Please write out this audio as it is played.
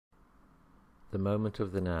The moment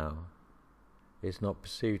of the now is not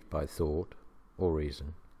perceived by thought or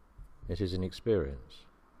reason. It is an experience,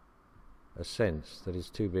 a sense that is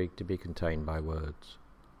too big to be contained by words.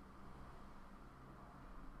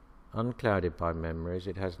 Unclouded by memories,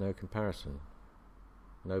 it has no comparison,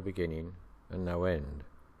 no beginning and no end.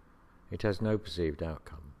 It has no perceived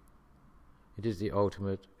outcome. It is the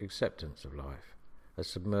ultimate acceptance of life, a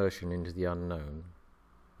submersion into the unknown,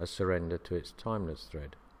 a surrender to its timeless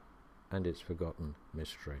thread and its forgotten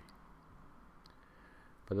mystery.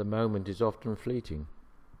 But the moment is often fleeting.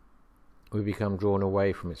 We become drawn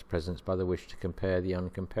away from its presence by the wish to compare the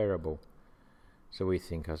uncomparable, so we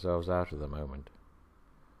think ourselves out of the moment,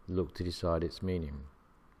 look to decide its meaning,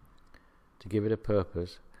 to give it a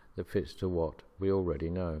purpose that fits to what we already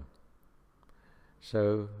know,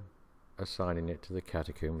 so assigning it to the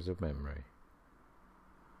catacombs of memory.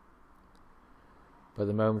 But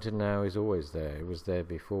the moment of now is always there. It was there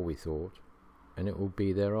before we thought, and it will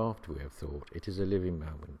be there after we have thought. It is a living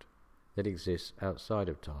moment that exists outside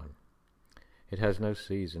of time. It has no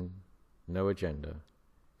season, no agenda.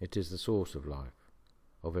 It is the source of life,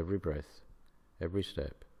 of every breath, every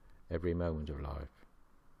step, every moment of life.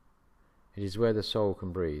 It is where the soul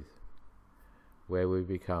can breathe, where we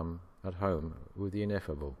become at home with the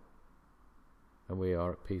ineffable, and we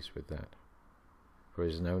are at peace with that, for there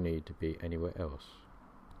is no need to be anywhere else.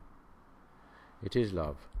 It is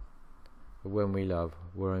love, but when we love,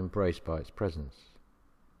 we're embraced by its presence,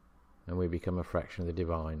 and we become a fraction of the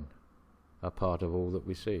divine, a part of all that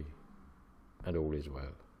we see, and all is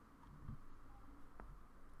well.